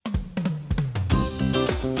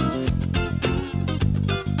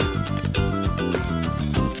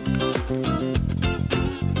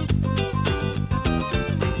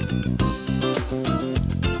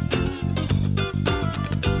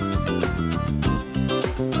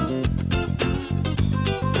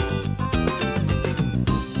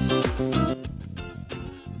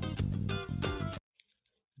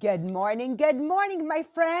Good morning, my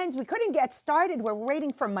friends. We couldn't get started. We're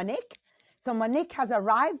waiting for Monique. So Monique has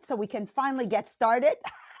arrived, so we can finally get started.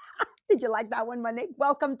 Did you like that one, Monique?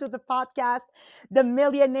 Welcome to the podcast, The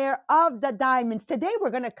Millionaire of the Diamonds. Today we're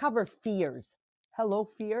going to cover fears. Hello,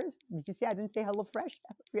 fears. Did you see I didn't say hello, fresh?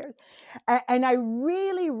 Fears. And I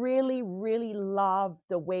really, really, really love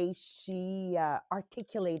the way she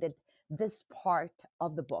articulated this part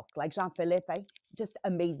of the book. Like Jean-Philippe, just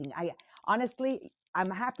amazing. I'm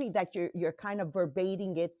happy that you're kind of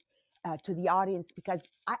verbating it to the audience because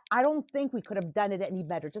I don't think we could have done it any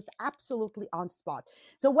better. Just absolutely on spot.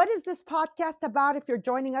 So, what is this podcast about? If you're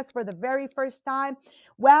joining us for the very first time,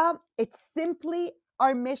 well, it's simply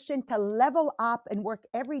our mission to level up and work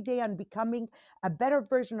every day on becoming a better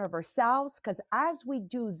version of ourselves. Because as we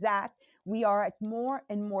do that, we are at more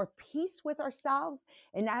and more peace with ourselves.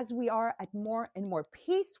 And as we are at more and more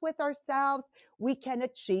peace with ourselves, we can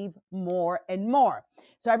achieve more and more.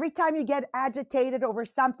 So every time you get agitated over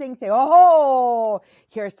something, say, oh,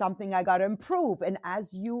 here's something I got to improve. And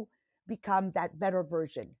as you become that better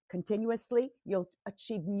version continuously, you'll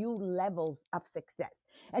achieve new levels of success.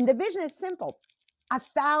 And the vision is simple: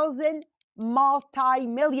 1,000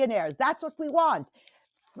 multi-millionaires. That's what we want.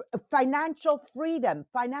 Financial freedom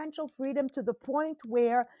to the point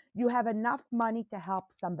where you have enough money to help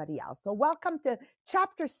somebody else. So welcome to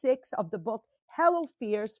chapter 6 of the book, Hello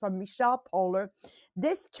Fears, from Michelle Poler.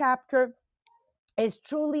 This chapter is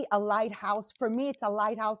truly a lighthouse. For me, it's a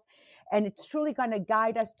lighthouse, and it's truly going to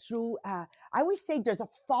guide us through. I always say there's a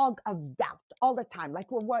fog of doubt all the time. Like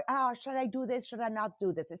we're worried, should I do this? Should I not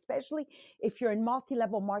do this? Especially if you're in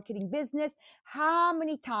multi-level marketing business. How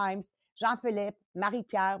many times, Jean-Philippe,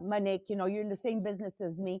 Marie-Pierre, Monique, you're in the same business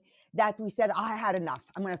as me, that we said, I had enough.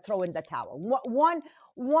 I'm going to throw in the towel.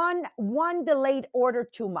 One delayed order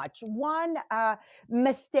too much, one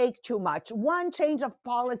mistake too much, one change of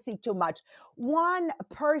policy too much, one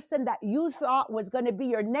person that you thought was going to be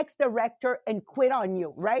your next director and quit on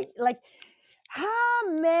you, right? Like, how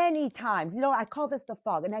many times, I call this the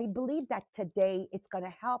fog. And I believe that today it's going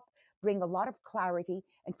to help bring a lot of clarity.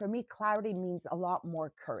 And for me, clarity means a lot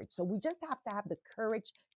more courage. So we just have to have the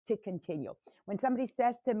courage to continue. When somebody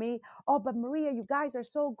says to me, oh, but Maria, you guys are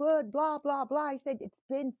so good, blah, blah, blah. I said, it's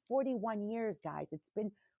been 41 years, guys. It's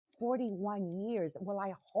been 41 years. Well,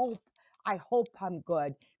 I hope I'm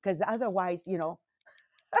good, because otherwise, I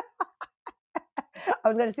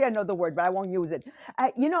was going to say another word, but I won't use it.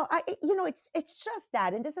 It's just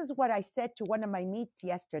that. And this is what I said to one of my meets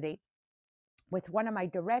yesterday with one of my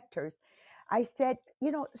directors. I said,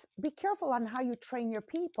 be careful on how you train your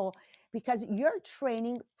people, because you're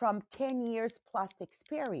training from 10 years plus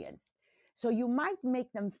experience. So you might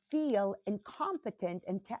make them feel incompetent,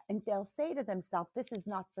 and they'll say to themselves, this is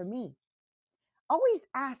not for me. Always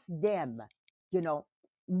ask them,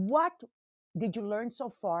 what did you learn so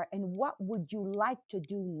far, and what would you like to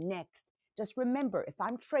do next? Just remember, if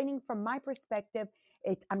I'm training from my perspective,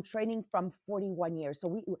 I'm training from 41 years.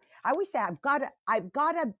 So I always say I've got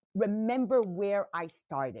to remember where I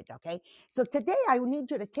started. Okay. So today I need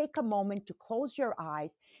you to take a moment to close your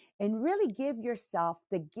eyes and really give yourself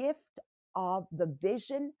the gift of the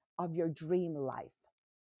vision of your dream life.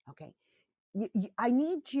 Okay. I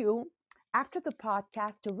need you, after the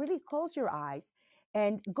podcast, to really close your eyes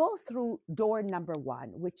and go through door number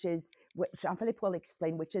 1, which is what Jean-Philippe will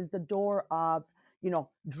explain, which is the door of,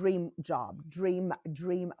 dream job, dream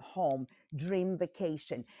home, dream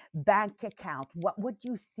vacation, bank account. What would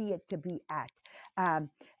you see it to be at? I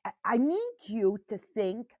need you to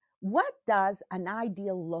think, what does an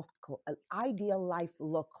ideal life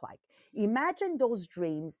look like? Imagine those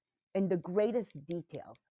dreams in the greatest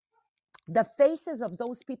details. The faces of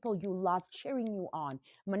those people you love cheering you on.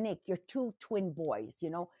 Monique, your 2 twin boys,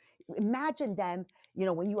 imagine them,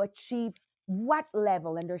 when you achieve what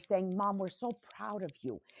level, and they're saying, Mom, we're so proud of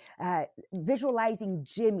you. Visualizing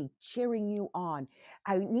Jimmy cheering you on.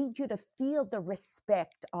 I need you to feel the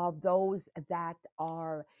respect of those that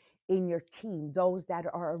are in your team, those that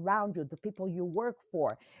are around you, the people you work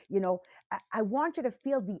for. I want you to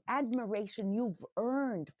feel the admiration you've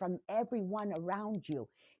earned from everyone around you.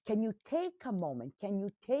 Can you take a moment? Can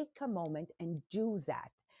you take a moment and do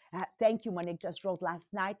that? Thank you. Monique just wrote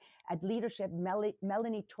last night at Leadership,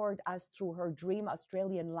 Melanie toured us through her dream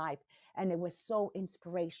Australian life, and it was so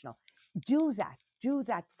inspirational. Do that. Do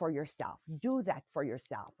that for yourself. Do that for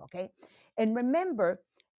yourself. Okay. And remember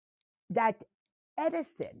that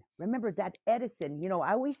Edison,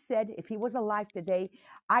 I always said if he was alive today,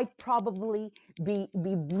 I'd probably be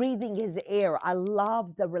breathing his air. I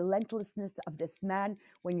love the relentlessness of this man.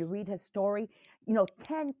 When you read his story,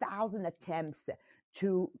 10,000 attempts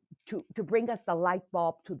to to bring us the light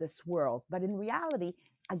bulb to this world. But in reality,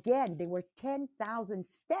 again, they were 10,000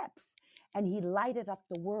 steps and he lighted up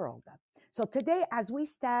the world. So today, as we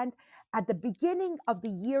stand at the beginning of the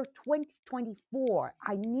year 2024,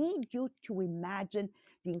 I need you to imagine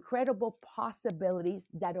the incredible possibilities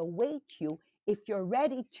that await you if you're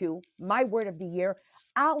ready to, my word of the year,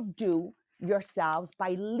 outdo yourselves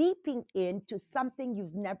by leaping into something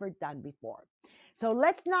you've never done before. So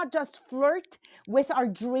let's not just flirt with our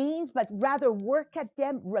dreams, but rather work at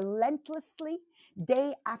them relentlessly,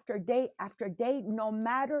 day after day after day, no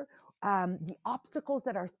matter the obstacles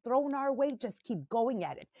that are thrown our way. Just keep going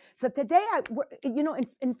at it. So today,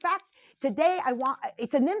 in fact, today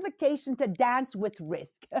it's an invitation to dance with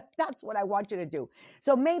risk. That's what I want you to do.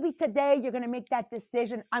 So maybe today you're going to make that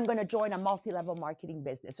decision. I'm going to join a multi-level marketing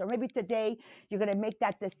business. Or maybe today you're going to make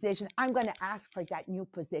that decision. I'm going to ask for that new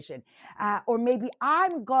position. Or maybe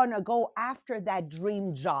I'm going to go after that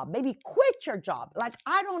dream job. Maybe quit your job. Like,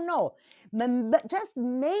 I don't know. But just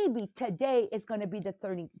maybe today is going to be the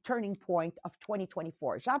turning point of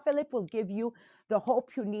 2024. Jean-Philippe will give you the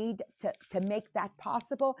hope you need to make that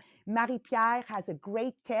possible. Marie-Pierre has a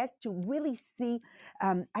great test to really see,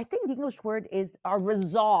 I think the English word is our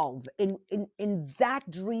resolve in that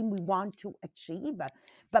dream we want to achieve.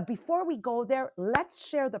 But before we go there, let's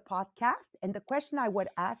share the podcast. And the question I would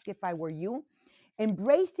ask if I were you,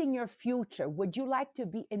 embracing your future. Would you like to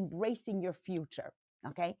be embracing your future?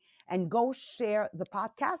 Okay. And go share the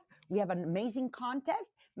podcast. We have an amazing contest.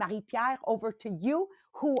 Marie-Pierre, over to you.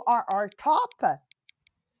 Who are our top?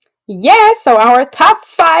 Yes, so our top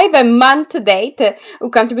 5 a month to date who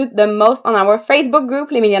contribute the most on our Facebook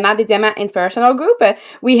group, Les Millionnaires des Diamants Inspirational Group.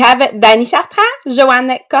 We have Dani Chartrand,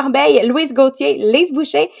 Joanne Corbeil, Louise Gauthier, Lise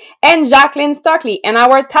Boucher, and Jacqueline Stockley. And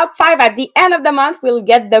our top 5 at the end of the month will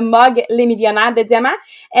get the mug Les Millionnaires des Diamants.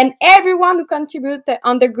 And everyone who contribute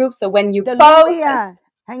on the group, so when you The post... Louis,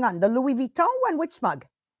 hang on, the Louis Vuitton one, which mug?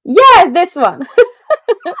 Yes, this one.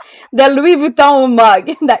 The Louis Vuitton mug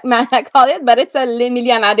that Maya call it, but it's a Les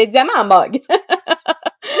Millionnaires des Diamants mug.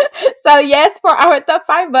 So yes, for our top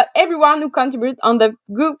 5, but everyone who contributes on the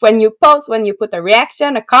group, when you post, when you put a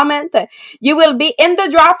reaction, a comment, you will be in the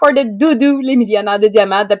draw for the Doudou Les Millionnaires des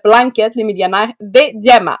Diamants, the blanket Les Millionnaires des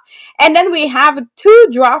Diamants. And then we have 2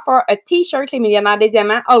 draw for a t-shirt Les Millionnaires des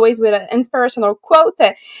Diamants, always with an inspirational quote.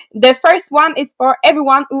 The first one is for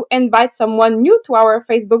everyone who invites someone new to our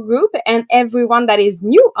Facebook group and everyone that is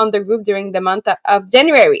new on the group during the month of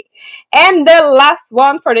January. And the last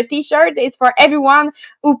one for the t-shirt is for everyone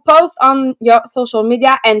who posts on your social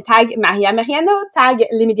media and tag Maria Mariano, tag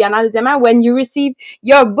Les Millionnaires des Diamants when you receive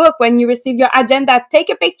your book, when you receive your agenda. Take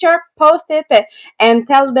a picture, post it, and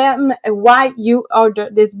tell them why you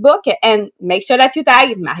ordered this book. And make sure that you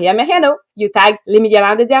tag Maria Mariano, you tag Les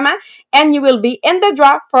Millionnaires des Diamants, and you will be in the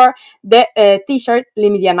draw for the t-shirt Les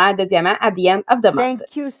Millionnaires des Diamants at the end of the month.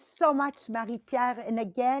 Thank you so much, Marie-Pierre. And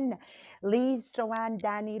again, Lise, Joanne,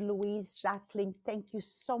 Danny, Louise, Jacqueline, thank you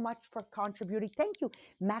so much for contributing. Thank you,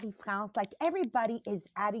 Marie-France. Like, everybody is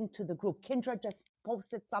adding to the group. Kendra just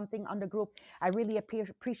posted something on the group. I really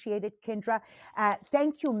appreciate it, Kendra.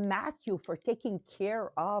 Thank you, Matthew, for taking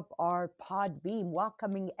care of our Podbeam,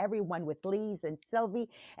 welcoming everyone with Lise and Sylvie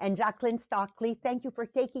and Jacqueline Stockley. Thank you for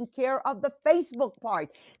taking care of the Facebook part.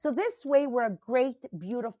 So this way, we're a great,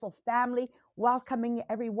 beautiful family, welcoming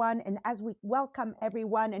everyone. And as we welcome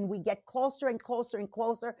everyone and we get closer and closer and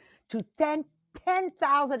closer to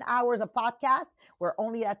 10,000 hours of podcast. We're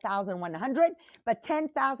only at 1,100, but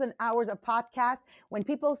 10,000 hours of podcast. When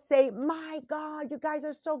people say, my God, you guys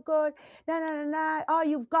are so good. Na, na, na, na. Oh,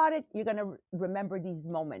 you've got it. You're going to remember these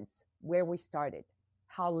moments where we started,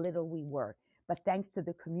 how little we were. But thanks to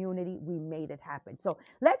the community, we made it happen. So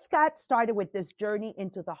let's get started with this journey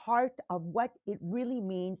into the heart of what it really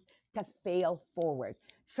means to fail forward,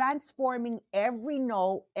 transforming every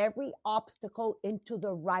no, every obstacle into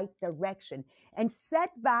the right direction, and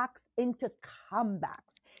setbacks into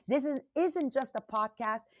comebacks. This isn't just a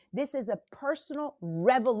podcast. This is a personal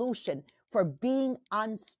revolution for being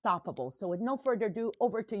unstoppable. So with no further ado,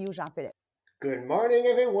 over to you, Jean-Philippe. Good morning,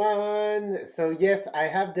 everyone. So, yes, I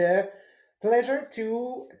have the pleasure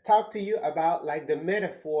to talk to you about like the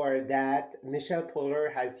metaphor that Michelle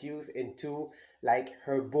Poler has used into like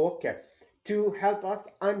her book to help us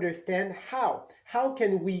understand how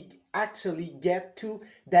can we actually get to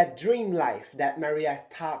that dream life that Maria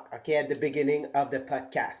talked, okay, at the beginning of the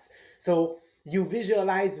podcast. So You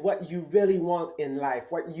visualize what you really want in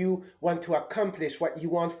life, what you want to accomplish, what you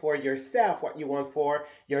want for yourself, what you want for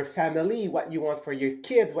your family, what you want for your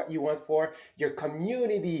kids, what you want for your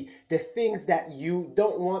community, the things that you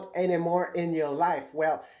don't want anymore in your life.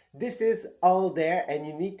 Well, this is all there and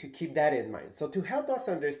you need to keep that in mind. So to help us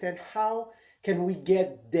understand how can we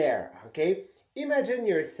get there, okay? Imagine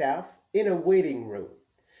yourself in a waiting room.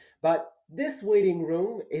 But this waiting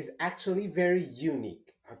room is actually very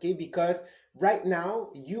unique, okay? Because right now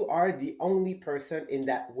you are the only person in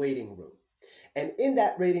that waiting room. And in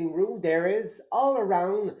that waiting room, there is all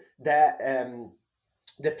around the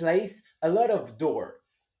place a lot of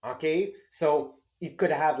doors, okay? So it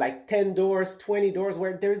could have like 10 doors, 20 doors,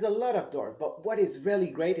 where there's a lot of doors. But what is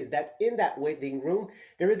really great is that in that waiting room,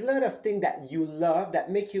 there is a lot of things that you love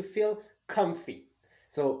that make you feel comfy.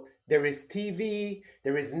 So there is TV,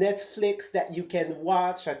 there is Netflix that you can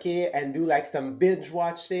watch, okay, and do like some binge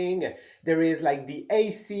watching. There is like the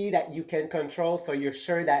AC that you can control so you're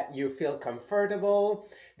sure that you feel comfortable.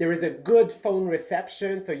 There is a good phone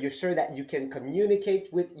reception so you're sure that you can communicate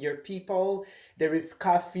with your people. There is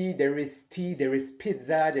coffee, there is tea, there is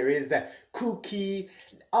pizza, there is a cookie,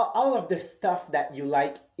 all of the stuff that you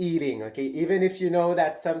like eating, okay? Even if you know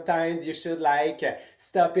that sometimes you should like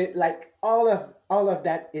stop it, like all of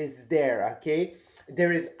that is there, okay?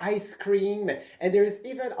 There is ice cream and there is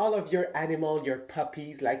even all of your animal, your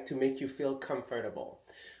puppies, like to make you feel comfortable.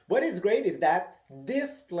 What is great is that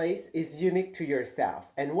this place is unique to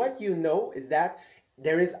yourself. And what you know is that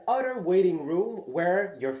there is other waiting room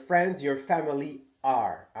where your friends, your family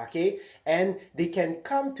are, okay? And they can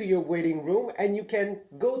come to your waiting room and you can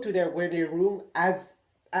go to their waiting room as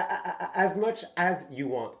much as you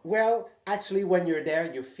want. Well, actually, when you're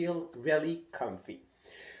there, you feel really comfy.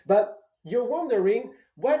 But you're wondering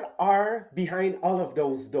what are behind all of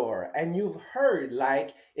those doors. And you've heard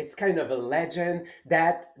like it's kind of a legend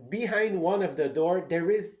that behind one of the door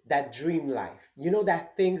there is that dream life. You know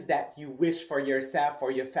that things that you wish for yourself,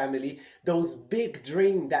 for your family, those big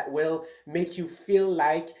dreams that will make you feel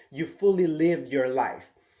like you fully live your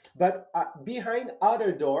life. But behind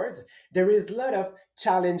other doors, there is a lot of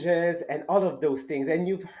challenges and all of those things. And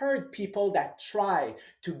you've heard people that try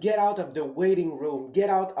to get out of the waiting room, get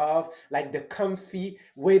out of like the comfy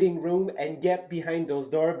waiting room and get behind those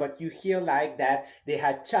doors. But you hear like that they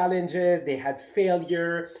had challenges, they had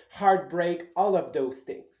failure, heartbreak, all of those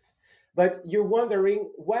things. But you're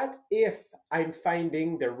wondering, what if I'm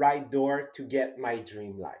finding the right door to get my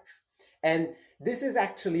dream life? And this is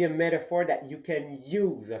actually a metaphor that you can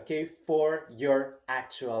use, okay, for your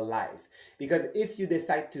actual life. Because if you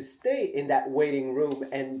decide to stay in that waiting room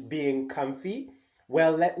and being comfy,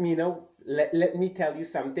 well, let me know. Let me tell you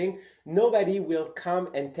something. Nobody will come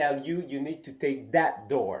and tell you you need to take that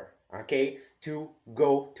door, okay, to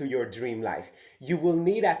go to your dream life. You will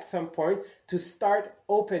need at some point to start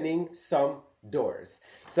opening some doors.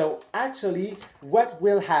 So, actually, what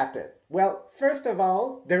will happen? Well, first of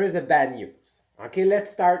all, there is a bad news. Okay,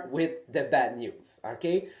 let's start with the bad news.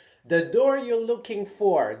 Okay, the door you're looking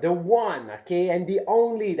for, the one, okay, and the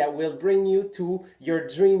only that will bring you to your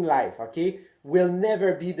dream life, okay, will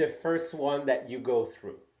never be the first one that you go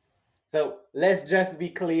through. So let's just be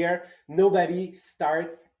clear, nobody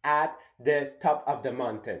starts at the top of the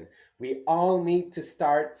mountain. We all need to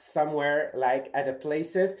start somewhere like at the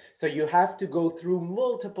places. So you have to go through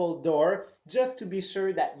multiple doors just to be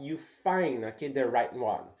sure that you find, okay, the right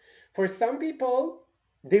one. For some people,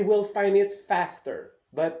 they will find it faster,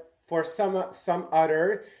 but for some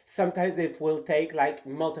other, sometimes it will take like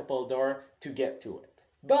multiple doors to get to it.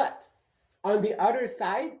 But on the other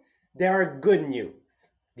side, there are good news.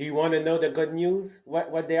 Do you want to know the good news?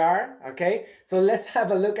 What they are? Okay, so let's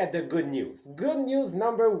have a look at the good news. Good news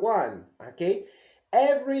number one, okay?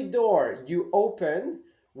 Every door you open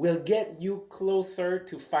will get you closer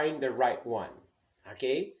to find the right one,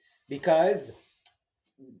 okay? Because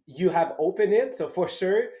you have opened it, so for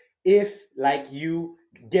sure, if like you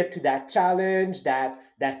get to that challenge, that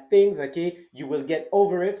things, okay, you will get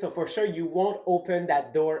over it. So for sure you won't open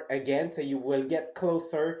that door again, so you will get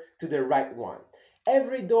closer to the right one.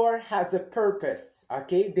 Every door has a purpose,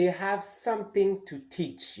 okay? They have something to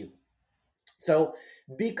teach you. So,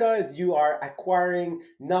 because you are acquiring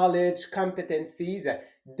knowledge, competencies,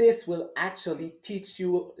 this will actually teach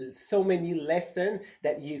you so many lessons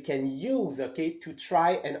that you can use, okay, to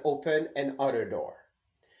try and open another door.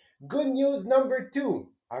 Good news number two,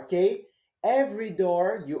 okay? Every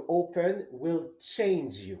door you open will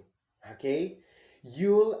change you, okay?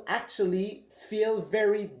 You'll actually feel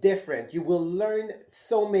very different. You will learn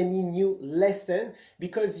so many new lessons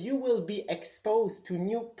because you will be exposed to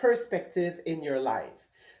new perspective in your life.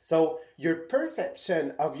 So your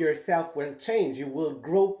perception of yourself will change. You will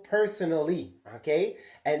grow personally, okay?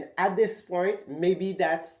 And at this point, maybe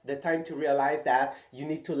that's the time to realize that you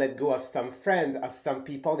need to let go of some friends, of some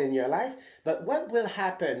people in your life. But what will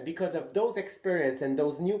happen because of those experiences and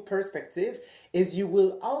those new perspectives is you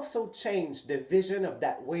will also change the vision of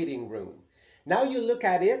that waiting room. Now you look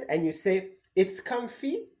at it and you say, it's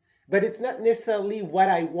comfy, but it's not necessarily what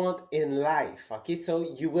I want in life. Okay,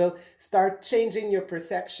 so you will start changing your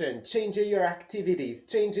perception, changing your activities,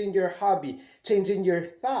 changing your hobby, changing your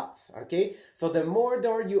thoughts. Okay, so the more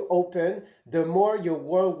door you open, the more your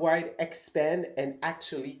worldwide expand and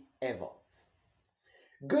actually evolve.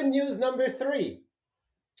 Good news number three,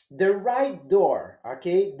 the right door,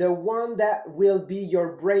 okay, the one that will be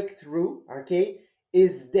your breakthrough, okay,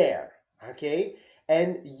 is there, okay,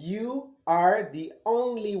 and you are the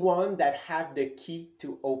only one that have the key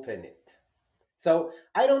to open it. So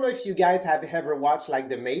I don't know if you guys have ever watched like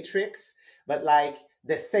The Matrix, but like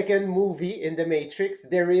the second movie in The Matrix,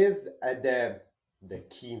 there is the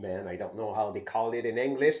key man. I don't know how they call it in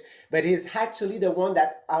English, but he's actually the one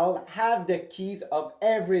that I'll have the keys of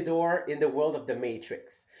every door in the world of The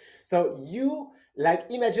Matrix. So you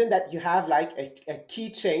like imagine that you have like a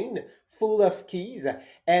keychain full of keys,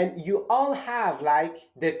 and you all have like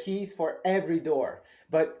the keys for every door.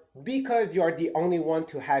 But because you are the only one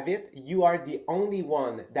to have it, you are the only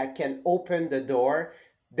one that can open the door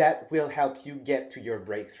that will help you get to your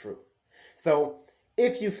breakthrough. So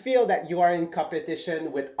if you feel that you are in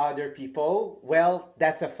competition with other people, well,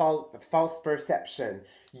 that's a false perception.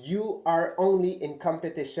 You are only in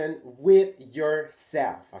competition with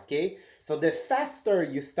yourself, okay? So the faster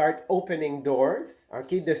you start opening doors,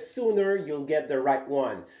 okay, the sooner you'll get the right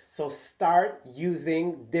one. So start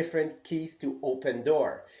using different keys to open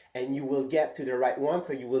door, and you will get to the right one,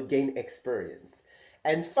 so you will gain experience.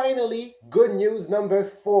 And finally, good news number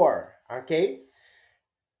four, okay?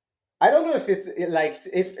 I don't know if it's like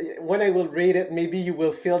if when I will read it, maybe you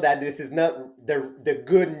will feel that this is not the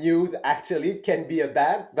good news. Actually, it can be a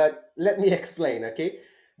bad, but let me explain. Okay,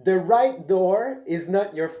 the right door is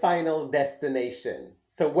not your final destination.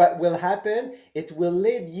 So what will happen? It will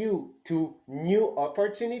lead you to new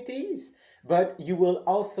opportunities, but you will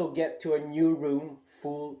also get to a new room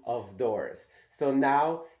full of doors. So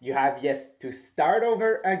now you have, yes, to start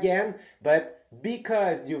over again, but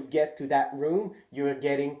because you've get to that room, you're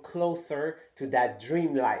getting closer to that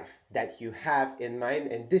dream life that you have in mind,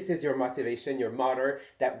 and this is your motivation, your motor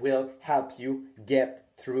that will help you get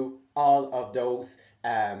through all of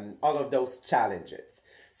those challenges.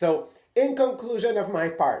 So in conclusion of my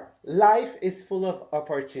part, life is full of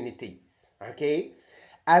opportunities, okay?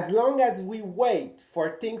 As long as we wait for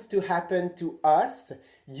things to happen to us,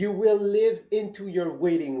 you will live into your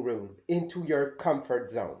waiting room, into your comfort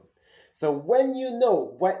zone. So when you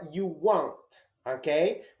know what you want,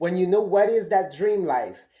 okay, when you know what is that dream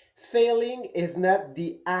life, failing is not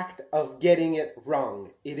the act of getting it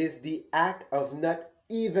wrong. It is the act of not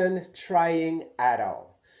even trying at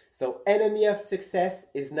all. So enemy of success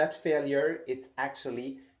is not failure, it's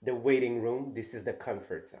actually the waiting room. This is the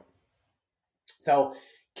comfort zone. So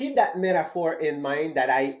keep that metaphor in mind that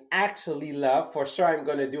I actually love. For sure, I'm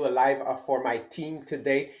going to do a live for my team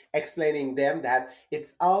today, explaining them that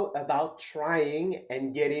it's all about trying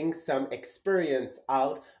and getting some experience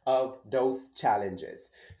out of those challenges.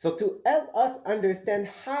 So to help us understand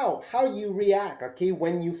how you react, okay,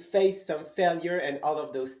 when you face some failure and all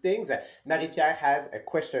of those things, Marie-Pierre has a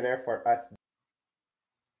questionnaire for us.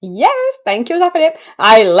 Yes, thank you, Philip.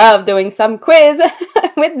 I love doing some quiz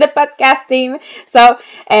with the podcast team. So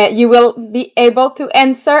you will be able to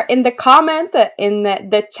answer in the comment in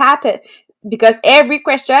the chat because every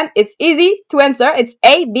question it's easy to answer. It's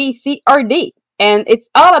A, B, C, or D, and it's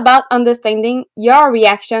all about understanding your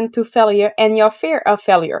reaction to failure and your fear of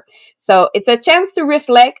failure. So it's a chance to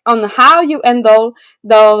reflect on how you handle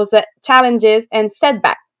those challenges and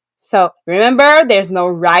setbacks. So remember, there's no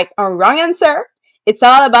right or wrong answer. It's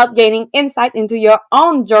all about gaining insight into your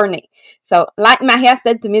own journey. So, like Maria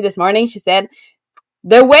said to me this morning, she said,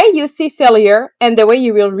 the way you see failure and the way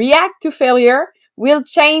you will react to failure will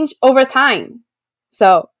change over time.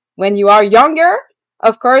 So, when you are younger,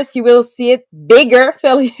 of course, you will see it bigger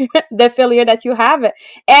failure, the failure that you have.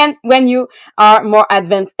 And when you are more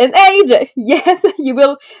advanced in age, yes, you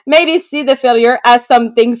will maybe see the failure as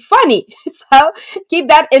something funny. So keep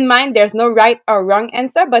that in mind. There's no right or wrong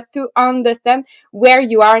answer, but to understand where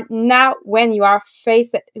you are now when you are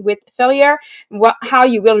faced with failure, how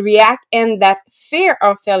you will react, and that fear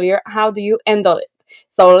of failure, how do you handle it?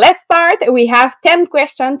 So let's start. We have 10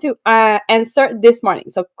 questions to answer this morning.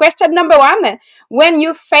 So question number one, when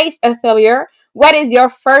you face a failure, what is your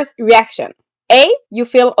first reaction? A, you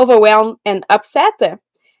feel overwhelmed and upset.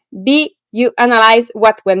 B, you analyze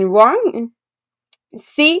what went wrong.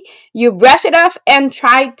 C, you brush it off and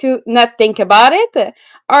try to not think about it.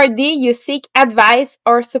 Or D, you seek advice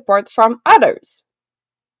or support from others.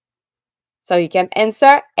 So you can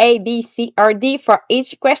answer A, B, C, or D for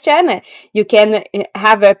each question. You can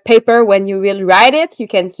have a paper when you will write it. You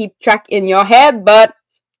can keep track in your head, but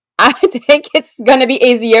I think it's gonna be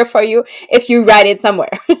easier for you if you write it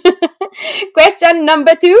somewhere. Question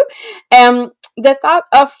number 2. The thought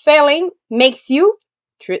of failing makes you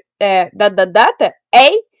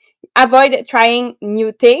A, avoid trying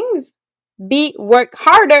new things. B, work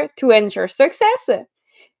harder to ensure success.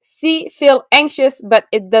 C, feel anxious but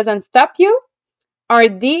it doesn't stop you. Or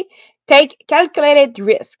D, take calculated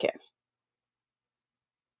risk.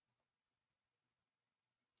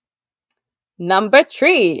 Number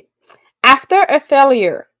 3. After a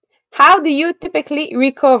failure, how do you typically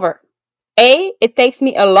recover? A, it takes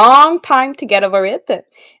me a long time to get over it.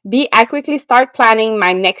 B, I quickly start planning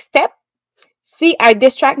my next step. C, I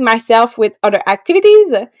distract myself with other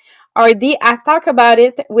activities. Or D, I talk about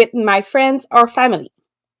it with my friends or family.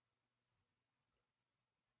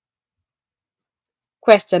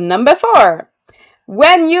 Question number 4.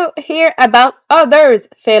 When you hear about others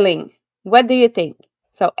failing, what do you think?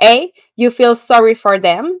 So A, you feel sorry for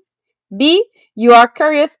them. B, you are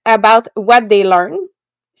curious about what they learn.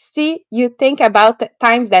 C, you think about the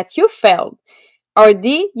times that you failed. Or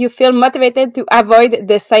D, you feel motivated to avoid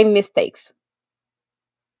the same mistakes.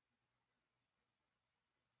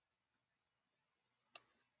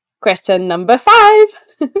 Question number 5.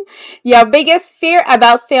 Your biggest fear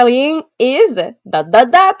about failing is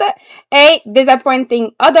A,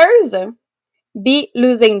 disappointing others. B,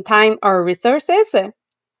 losing time or resources.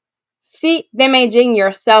 C, damaging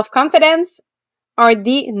your self-confidence. Or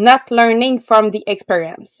D, not learning from the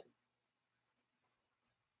experience.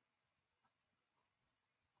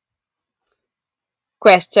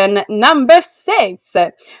 Question number 6.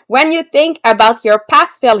 When you think about your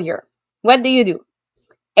past failure, what do?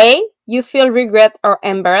 A, you feel regret or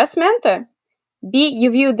embarrassment. B,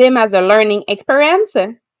 you view them as a learning experience.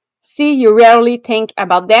 C, you rarely think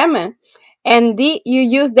about them. And D, you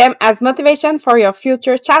use them as motivation for your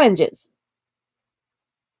future challenges.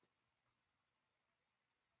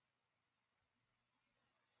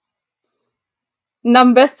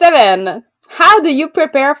 Number 7. How do you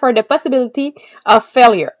prepare for the possibility of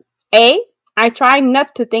failure? A, I try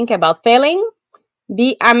not to think about failing.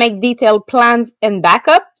 B, I make detailed plans and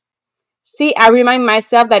backup. C, I remind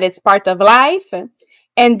myself that it's part of life.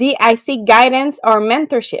 And D, I seek guidance or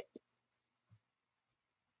mentorship.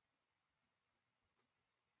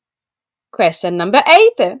 Question number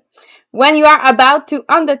 8. When you are about to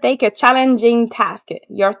undertake a challenging task,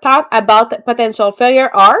 your thoughts about potential failure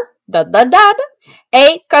are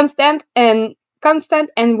A, constant and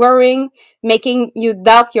worrying, making you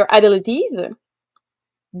doubt your abilities.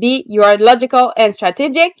 B, you are logical and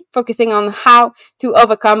strategic, focusing on how to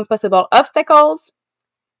overcome possible obstacles.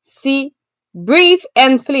 C, brief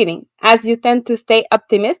and fleeting, as you tend to stay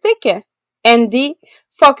optimistic. And D,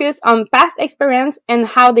 focus on past experience and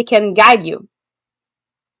how they can guide you.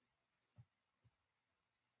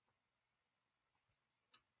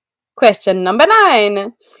 Question number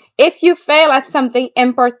 9. If you fail at something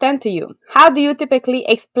important to you, how do you typically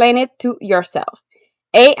explain it to yourself?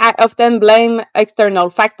 A, I often blame external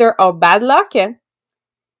factor or bad luck.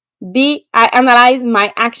 B, I analyze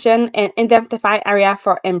my action and identify area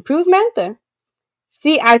for improvement.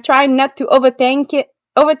 C, I try not to overthink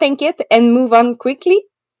it and move on quickly.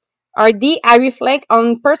 Or D, I reflect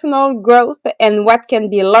on personal growth and what can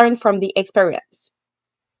be learned from the experience.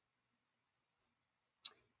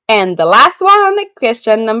 And the last one,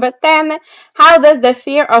 question number 10. How does the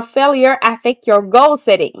fear of failure affect your goal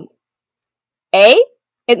setting? A,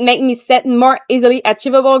 it makes me set more easily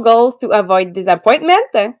achievable goals to avoid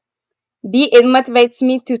disappointment. B, it motivates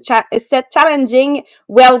me to set challenging,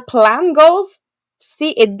 well-planned goals.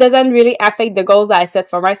 C, it doesn't really affect the goals I set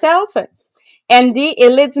for myself. And D,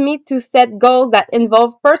 it leads me to set goals that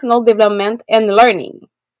involve personal development and learning.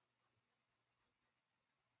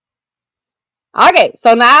 Okay,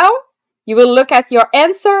 so now you will look at your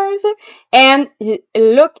answers and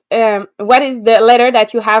look what is the letter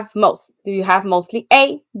that you have most. Do you have mostly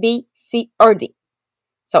A, B, C, or D?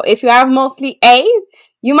 So if you have mostly A,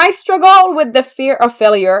 you might struggle with the fear of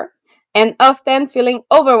failure and often feeling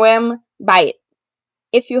overwhelmed by it.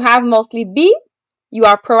 If you have mostly B, you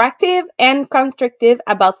are proactive and constructive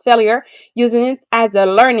about failure, using it as a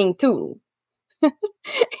learning tool.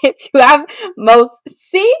 If you have most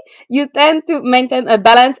C, you tend to maintain a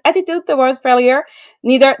balanced attitude towards failure,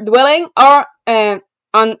 neither dwelling on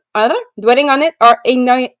it or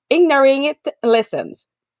ignoring it lessons.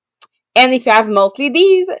 And if you have mostly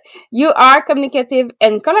these, you are communicative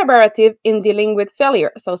and collaborative in dealing with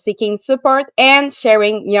failure, so seeking support and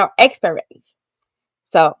sharing your experience.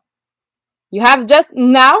 So you have just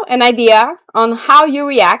now an idea on how you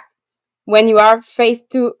react when you are faced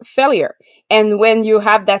to failure and when you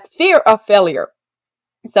have that fear of failure.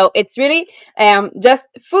 So it's really just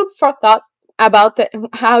food for thought about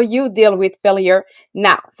how you deal with failure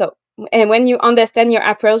now. So, and when you understand your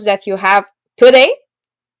approach that you have today,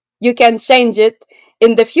 you can change it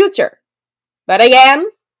in the future. But again,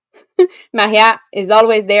 Maria is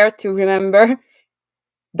always there to remember,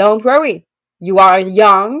 don't worry. You are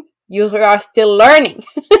young. You are still learning.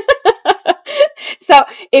 So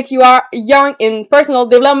if you are young in personal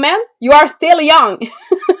development, you are still young.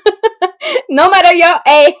 No matter your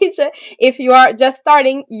age, if you are just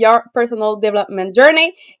starting your personal development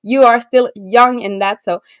journey, you are still young in that.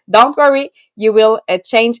 So don't worry, you will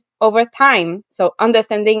change over time. So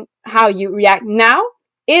understanding how you react now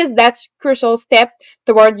is that crucial step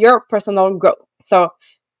toward your personal growth. So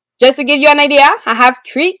just to give you an idea, I have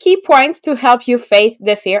 3 key points to help you face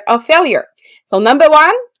the fear of failure. So, number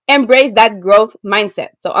one, embrace that growth mindset.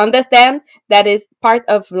 So, understand that is part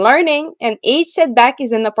of learning, and each setback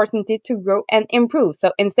is an opportunity to grow and improve.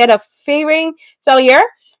 So, instead of fearing failure,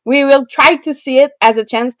 we will try to see it as a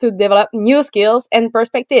chance to develop new skills and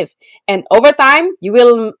perspective. And over time, you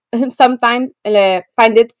will sometimes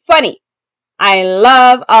find it funny. I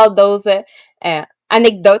love all those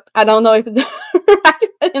anecdotes. I don't know if it's right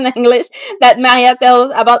word in English that Maria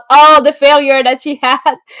tells about all the failure that she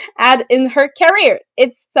had in her career.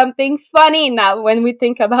 It's something funny now when we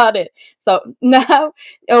think about it. So now,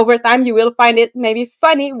 over time, you will find it maybe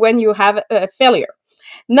funny when you have a failure.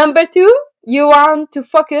 Number two, you want to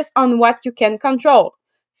focus on what you can control.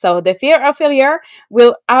 So the fear of failure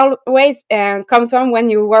will always comes from when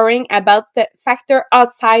you're worrying about the factor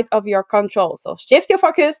outside of your control. So shift your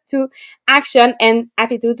focus to action and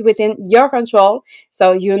attitude within your control.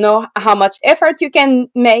 So you know how much effort you can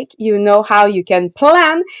make, you know how you can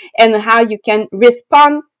plan, and how you can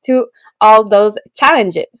respond to all those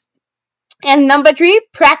challenges. And number three,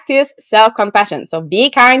 practice self compassion. So be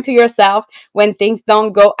kind to yourself when things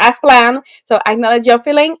don't go as planned. So acknowledge your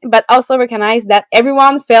feeling, but also recognize that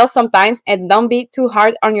everyone fails sometimes and don't be too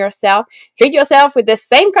hard on yourself. Treat yourself with the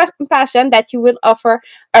same compassion that you would offer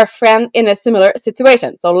a friend in a similar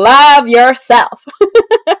situation. So love yourself.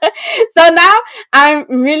 So now I'm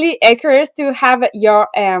really curious to have your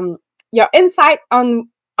insight on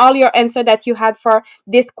all your answer that you had for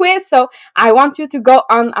this quiz. So I want you to go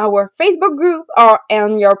on our Facebook group or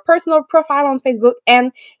on your personal profile on Facebook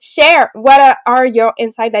and share what are your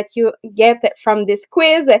insights that you get from this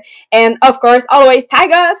quiz. And of course, always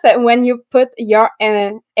tag us when you put your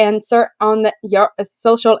answer on your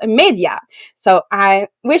social media. So I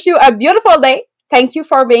wish you a beautiful day. Thank you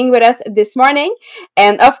for being with us this morning.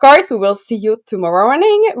 And of course, we will see you tomorrow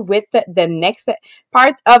morning with the next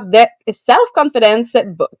part of the self confidence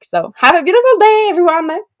book. So have a beautiful day, everyone.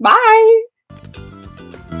 Bye.